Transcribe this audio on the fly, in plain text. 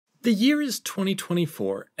The year is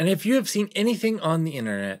 2024, and if you have seen anything on the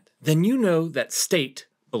internet, then you know that state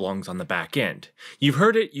belongs on the back end. You've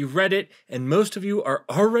heard it, you've read it, and most of you are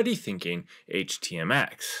already thinking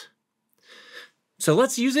HTMX. So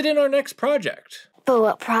let's use it in our next project. But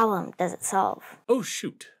what problem does it solve? Oh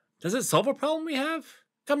shoot, does it solve a problem we have?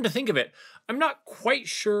 Come to think of it, I'm not quite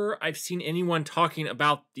sure I've seen anyone talking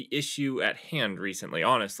about the issue at hand recently,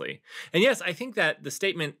 honestly. And yes, I think that the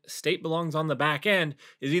statement, state belongs on the back end,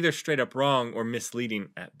 is either straight up wrong or misleading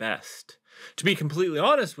at best. To be completely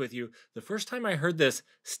honest with you, the first time I heard this,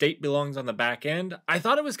 state belongs on the back end, I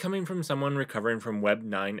thought it was coming from someone recovering from Web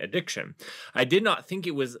 9 addiction. I did not think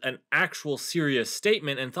it was an actual serious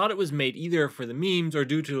statement and thought it was made either for the memes or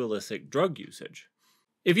due to illicit drug usage.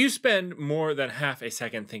 If you spend more than half a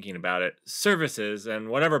second thinking about it, services and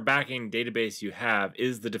whatever backing database you have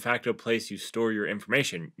is the de facto place you store your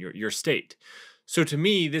information, your state. So to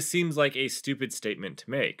me, this seems like a stupid statement to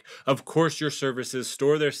make. Of course your services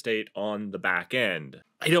store their state on the back end.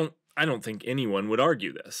 I don't think anyone would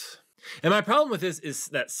argue this. And my problem with this is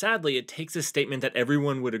that sadly it takes a statement that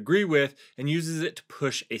everyone would agree with and uses it to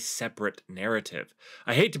push a separate narrative.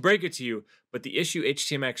 I hate to break it to you, but the issue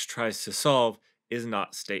HTMX tries to solve is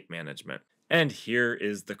not state management. And here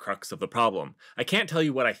is the crux of the problem. I can't tell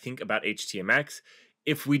you what I think about HTMX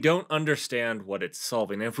if we don't understand what it's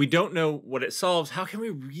solving. And if we don't know what it solves, how can we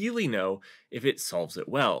really know if it solves it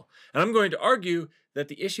well? And I'm going to argue that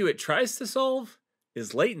the issue it tries to solve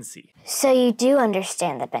is latency. So you do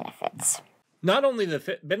understand the benefits. Not only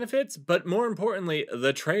the benefits, but more importantly,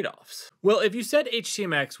 the trade-offs. Well, if you said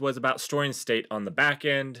HTMX was about storing state on the back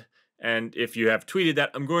end, and if you have tweeted that,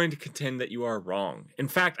 I'm going to contend that you are wrong. In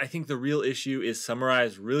fact, I think the real issue is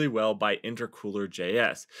summarized really well by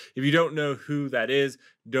intercooler.js. If you don't know who that is,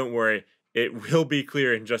 don't worry, it will be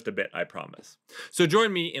clear in just a bit, I promise. So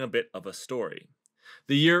join me in a bit of a story.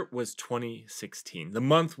 The year was 2016. The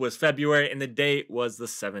month was February, and the date was the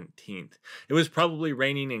 17th. It was probably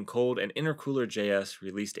raining and cold, and intercooler.js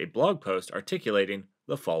released a blog post articulating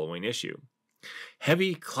the following issue.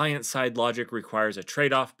 Heavy client-side logic requires a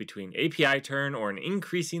trade-off between API turn or an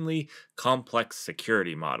increasingly complex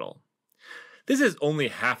security model. This is only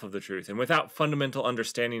half of the truth, and without fundamental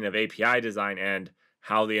understanding of API design and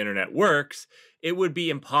how the internet works, it would be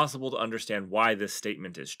impossible to understand why this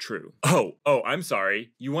statement is true. Oh, I'm sorry.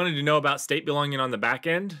 You wanted to know about state belonging on the back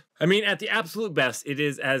end? I mean, at the absolute best, it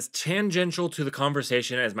is as tangential to the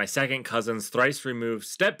conversation as my second cousin's thrice-removed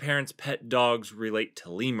step-parents' pet dogs relate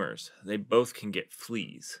to lemurs. They both can get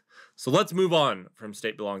fleas. So let's move on from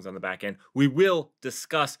state belongs on the back end. We will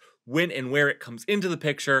discuss when and where it comes into the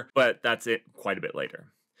picture, but that's it quite a bit later.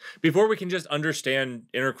 Before we can just understand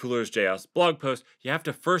intercoolers.js blog post, you have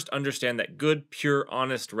to first understand that good, pure,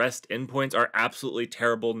 honest REST endpoints are absolutely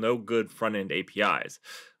terrible, no good front-end APIs.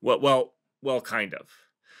 Well, kind of.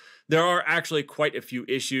 There are actually quite a few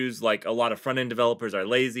issues, like a lot of front-end developers are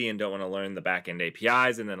lazy and don't want to learn the back-end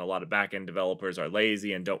APIs, and then a lot of back-end developers are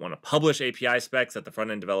lazy and don't want to publish API specs that the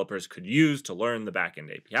front-end developers could use to learn the back-end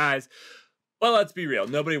APIs. Well, let's be real.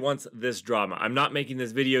 Nobody wants this drama. I'm not making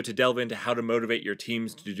this video to delve into how to motivate your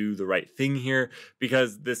teams to do the right thing here,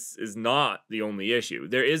 because this is not the only issue.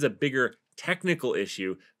 There is a bigger technical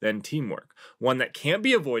issue than teamwork, one that can't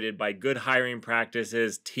be avoided by good hiring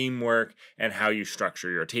practices, teamwork, and how you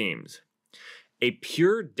structure your teams. A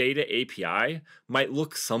pure data API might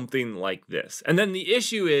look something like this. And then the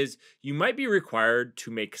issue is you might be required to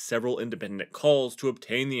make several independent calls to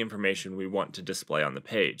obtain the information we want to display on the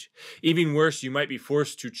page. Even worse, you might be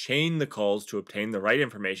forced to chain the calls to obtain the right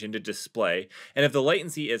information to display. And if the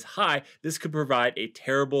latency is high, this could provide a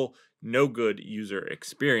terrible, no good user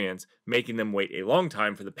experience, making them wait a long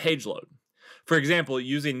time for the page load. For example,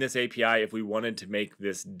 using this API, if we wanted to make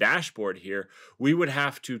this dashboard here, we would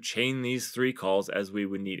have to chain these three calls as we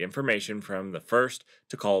would need information from the first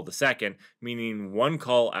to call the second, meaning one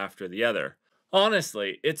call after the other.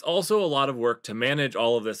 Honestly, it's also a lot of work to manage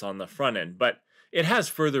all of this on the front end, but it has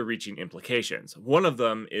further reaching implications. One of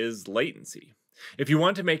them is latency. If you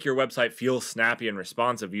want to make your website feel snappy and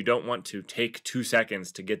responsive, you don't want to take 2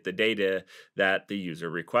 seconds to get the data that the user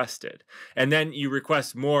requested. And then you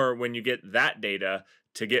request more when you get that data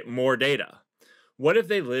to get more data. What if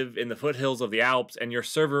they live in the foothills of the Alps and your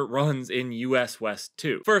server runs in US West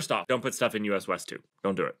 2? First off, don't put stuff in US West 2.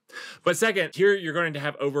 Don't do it. But second, here you're going to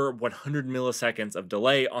have over 100 milliseconds of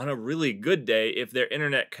delay on a really good day if their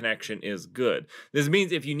internet connection is good. This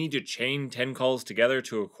means if you need to chain 10 calls together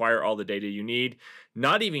to acquire all the data you need,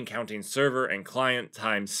 not even counting server and client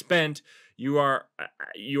time spent, you are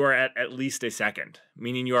at least a second,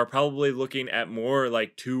 meaning you are probably looking at more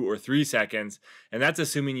like 2 or 3 seconds, and that's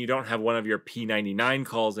assuming you don't have one of your P99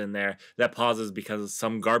 calls in there that pauses because of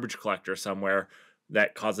some garbage collector somewhere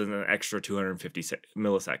that causes an extra 250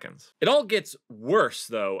 milliseconds. It all gets worse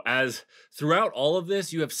though, as throughout all of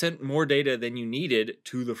this, you have sent more data than you needed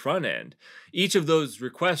to the front end. Each of those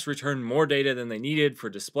requests returned more data than they needed for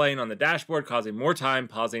displaying on the dashboard, causing more time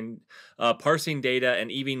parsing data and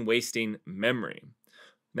even wasting memory.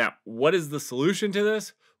 Now, what is the solution to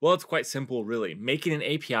this? Well, it's quite simple, really. Making an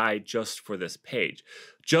API just for this page,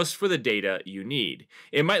 just for the data you need.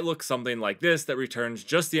 It might look something like this that returns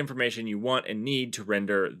just the information you want and need to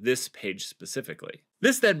render this page specifically.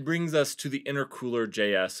 This then brings us to the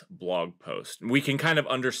Intercooler.js blog post. We can kind of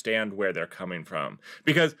understand where they're coming from,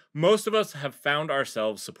 because most of us have found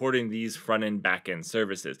ourselves supporting these front-end, back-end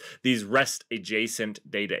services, these REST-adjacent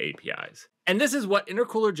data APIs. And this is what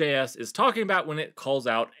Intercooler.js is talking about when it calls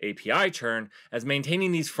out API churn, as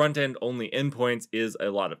maintaining these front-end only endpoints is a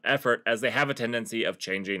lot of effort, as they have a tendency of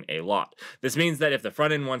changing a lot. This means that if the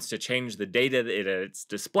front end wants to change the data that it's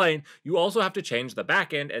displaying, you also have to change the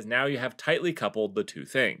back end, as now you have tightly coupled the two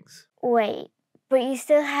things. Wait, but you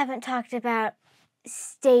still haven't talked about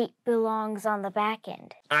state belongs on the back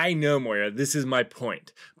end. I know, Moira, this is my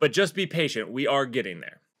point, but just be patient, we are getting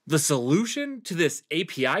there. The solution to this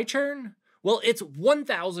API churn? Well, it's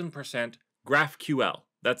 1000% GraphQL.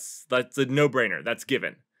 That's a no-brainer, that's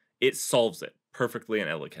given. It solves it perfectly and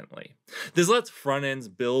elegantly. This lets front ends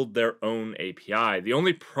build their own API. The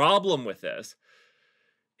only problem with this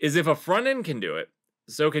is if a front end can do it,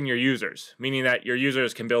 so can your users, meaning that your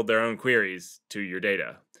users can build their own queries to your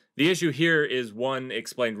data. The issue here is one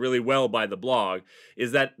explained really well by the blog,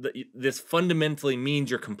 is that this fundamentally means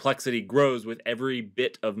your complexity grows with every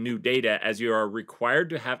bit of new data, as you are required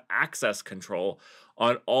to have access control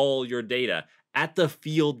on all your data at the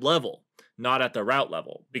field level, not at the route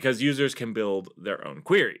level, because users can build their own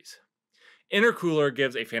queries. Intercooler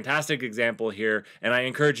gives a fantastic example here, and I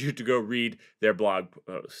encourage you to go read their blog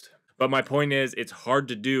post. But my point is, it's hard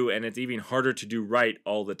to do, and it's even harder to do right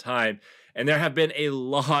all the time. And there have been a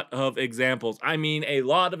lot of examples, I mean a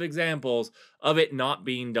lot of examples of it not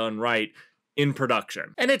being done right in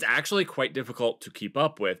production. And it's actually quite difficult to keep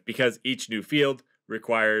up with, because each new field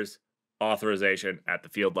requires authorization at the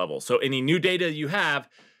field level. So any new data you have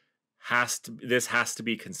this has to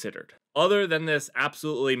be considered. Other than this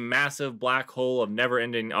absolutely massive black hole of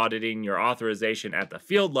never-ending auditing your authorization at the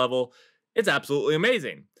field level, it's absolutely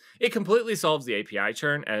amazing. It completely solves the API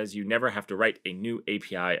churn, as you never have to write a new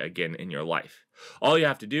API again in your life. All you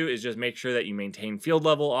have to do is just make sure that you maintain field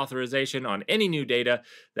level authorization on any new data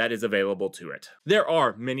that is available to it. There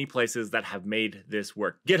are many places that have made this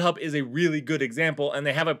work. GitHub is a really good example, and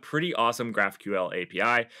they have a pretty awesome GraphQL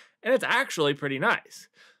API, and it's actually pretty nice.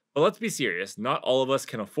 But let's be serious, not all of us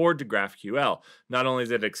can afford to GraphQL. Not only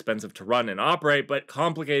is it expensive to run and operate, but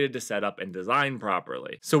complicated to set up and design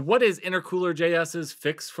properly. So what is Intercooler.js's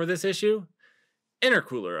fix for this issue?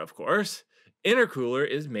 Intercooler, of course. Intercooler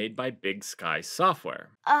is made by Big Sky Software.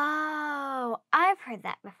 Oh, I've heard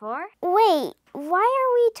that before. Wait, why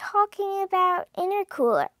are we talking about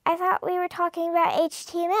Intercooler? I thought we were talking about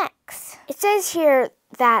HTMX. It says here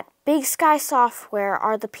that Big Sky Software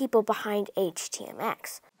are the people behind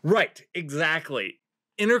HTMX. Right, exactly.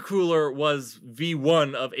 Intercooler was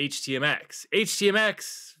V1 of HTMX.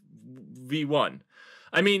 HTMX V1.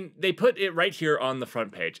 I mean, they put it right here on the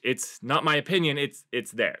front page. It's not my opinion,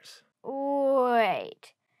 it's theirs.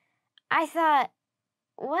 Wait, I thought,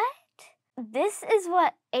 what? This is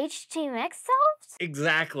what HTMX solves?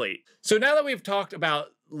 Exactly. So now that we've talked about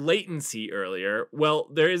latency earlier, well,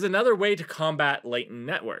 there is another way to combat latent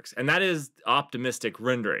networks, and that is optimistic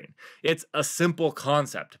rendering. It's a simple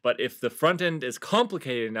concept, but if the front end is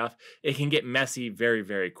complicated enough, it can get messy very,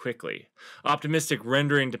 very quickly. Optimistic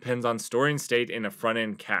rendering depends on storing state in a front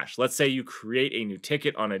end cache. Let's say you create a new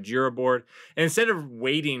ticket on a Jira board, and instead of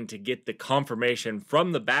waiting to get the confirmation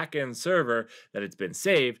from the backend server that it's been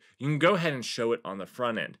saved, you can go ahead and show it on the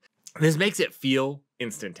front end. This makes it feel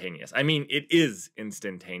instantaneous. I mean, it is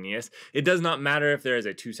instantaneous. It does not matter if there is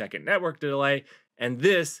a 2-second network delay, and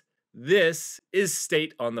this is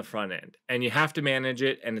state on the front end, and you have to manage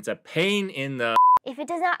it, and it's a pain in the... If it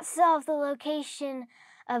does not solve the location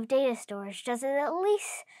of data storage, does it at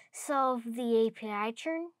least solve the API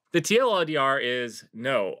churn? The TLDR is,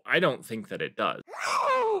 no, I don't think that it does.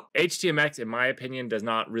 HTMX, in my opinion, does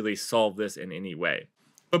not really solve this in any way.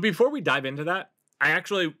 But before we dive into that,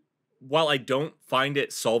 while I don't find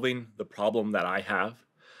it solving the problem that I have,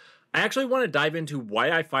 I actually want to dive into why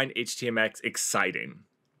I find HTMX exciting.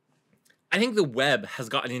 I think the web has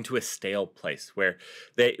gotten into a stale place where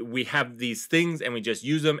we have these things and we just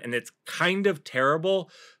use them and it's kind of terrible,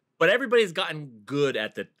 but everybody's gotten good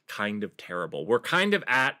at the kind of terrible. We're kind of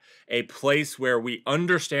at a place where we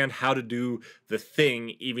understand how to do the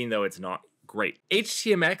thing even though it's not great.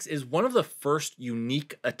 HTMX is one of the first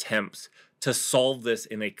unique attempts to solve this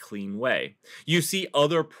in a clean way. You see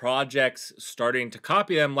other projects starting to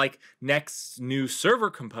copy them, like Next's new server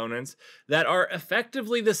components that are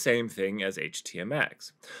effectively the same thing as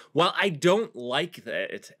HTMX. While I don't like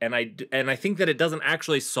it, and I think that it doesn't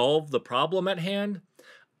actually solve the problem at hand,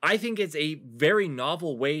 I think it's a very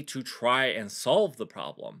novel way to try and solve the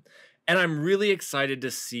problem. And I'm really excited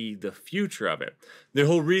to see the future of it. The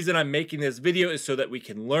whole reason I'm making this video is so that we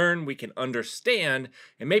can learn, we can understand,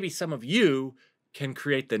 and maybe some of you can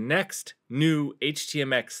create the next new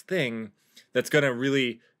HTMX thing that's going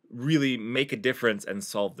to really make a difference and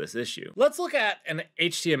solve this issue. Let's look at an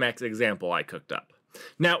HTMX example I cooked up.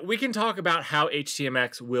 Now, we can talk about how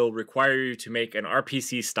HTMX will require you to make an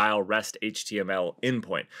RPC-style REST HTML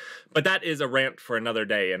endpoint, but that is a rant for another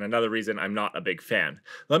day and another reason I'm not a big fan.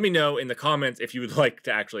 Let me know in the comments if you would like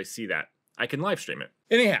to actually see that. I can live stream it.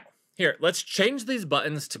 Anyhow, here, let's change these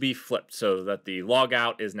buttons to be flipped so that the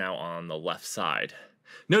logout is now on the left side.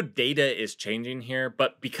 No data is changing here,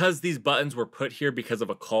 but because these buttons were put here because of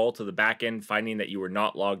a call to the backend finding that you were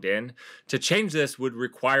not logged in, to change this would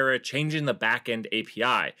require a change in the backend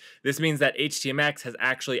API. This means that HTMX has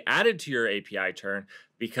actually added to your API turn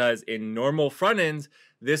because in normal front ends,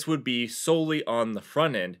 this would be solely on the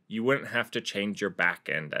front end. You wouldn't have to change your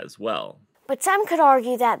backend as well. But some could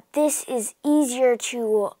argue that this is easier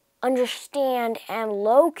to understand and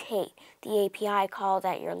locate the API call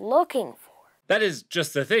that you're looking for. That is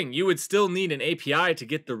just the thing. You would still need an API to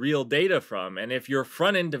get the real data from, and if your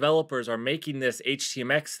front-end developers are making this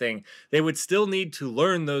HTMX thing, they would still need to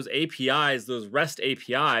learn those APIs, those REST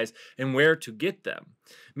APIs, and where to get them,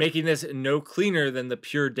 making this no cleaner than the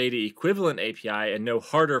pure data equivalent API and no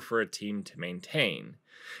harder for a team to maintain.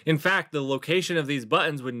 In fact, the location of these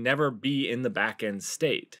buttons would never be in the backend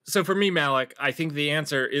state. So for me, Malik, I think the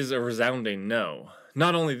answer is a resounding no.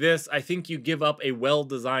 Not only this, I think you give up a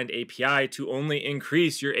well-designed API to only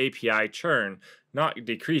increase your API churn, not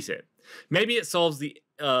decrease it. Maybe it solves the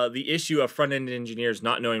issue of front-end engineers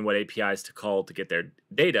not knowing what APIs to call to get their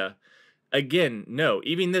data. Again, no.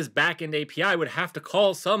 Even this backend API would have to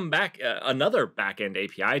call another backend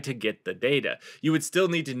API to get the data. You would still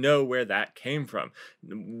need to know where that came from,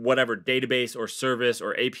 whatever database or service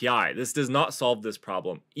or API. This does not solve this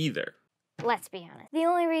problem either. Let's be honest. The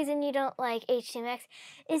only reason you don't like HTMX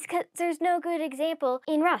is because there's no good example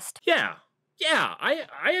in Rust. Yeah,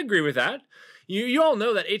 I agree with that. You all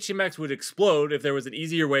know that HTMX would explode if there was an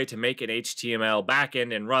easier way to make an HTML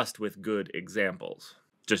backend in Rust with good examples.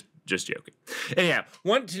 Just joking. Anyhow,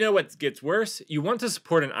 want to know what gets worse? You want to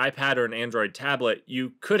support an iPad or an Android tablet,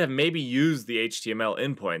 you could have maybe used the HTML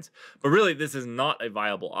endpoints, but really this is not a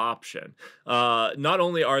viable option. Not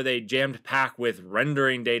only are they jammed packed with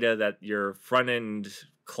rendering data that your front-end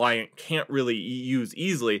client can't really use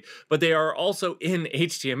easily, but they are also in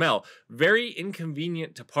HTML. Very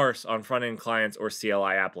inconvenient to parse on front-end clients or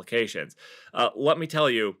CLI applications. Let me tell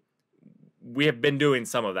you, we have been doing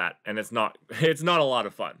some of that, and it's not a lot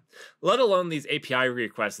of fun. Let alone these API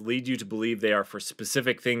requests lead you to believe they are for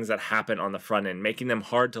specific things that happen on the front end, making them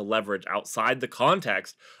hard to leverage outside the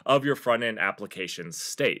context of your front end application's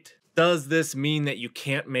state. Does this mean that you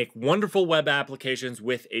can't make wonderful web applications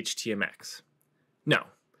with HTMX? No,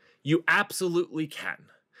 you absolutely can.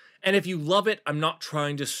 And if you love it, I'm not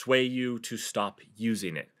trying to sway you to stop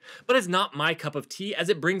using it. But it's not my cup of tea, as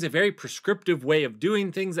it brings a very prescriptive way of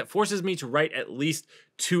doing things that forces me to write at least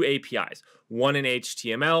 2 APIs. One in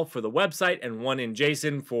HTML for the website and one in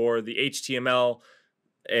JSON for the HTML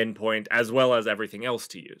endpoint, as well as everything else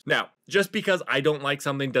to use. Now, just because I don't like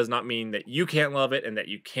something does not mean that you can't love it and that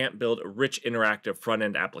you can't build rich interactive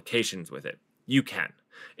front-end applications with it. You can.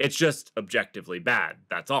 It's just objectively bad,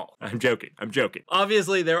 that's all. I'm joking.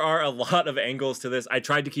 Obviously, there are a lot of angles to this. I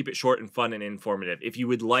tried to keep it short and fun and informative. If you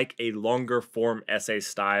would like a longer form essay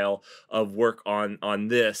style of work on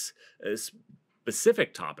this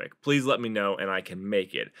specific topic, please let me know and I can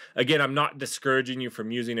make it. Again, I'm not discouraging you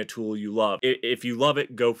from using a tool you love. If you love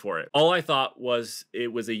it, go for it. All I thought was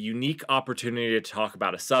it was a unique opportunity to talk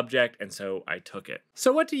about a subject, and so I took it.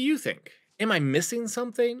 So what do you think? Am I missing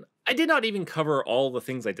something? I did not even cover all the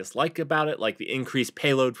things I dislike about it, like the increased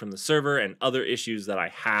payload from the server and other issues that I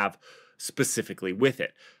have specifically with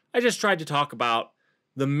it. I just tried to talk about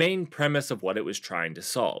the main premise of what it was trying to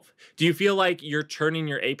solve. Do you feel like you're churning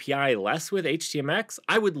your API less with HTMX?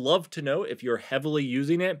 I would love to know if you're heavily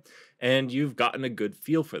using it and you've gotten a good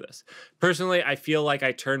feel for this. Personally, I feel like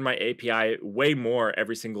I turn my API way more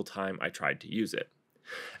every single time I tried to use it.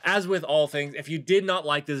 As with all things, if you did not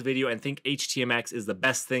like this video and think HTMX is the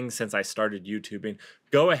best thing since I started YouTubing,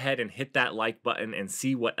 go ahead and hit that like button and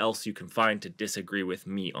see what else you can find to disagree with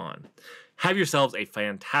me on. Have yourselves a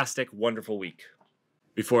fantastic, wonderful week.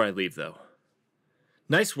 Before I leave though,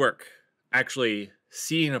 nice work actually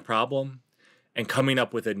seeing a problem and coming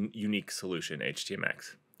up with a unique solution,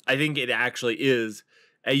 HTMX. I think it actually is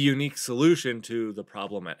a unique solution to the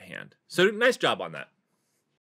problem at hand. So nice job on that.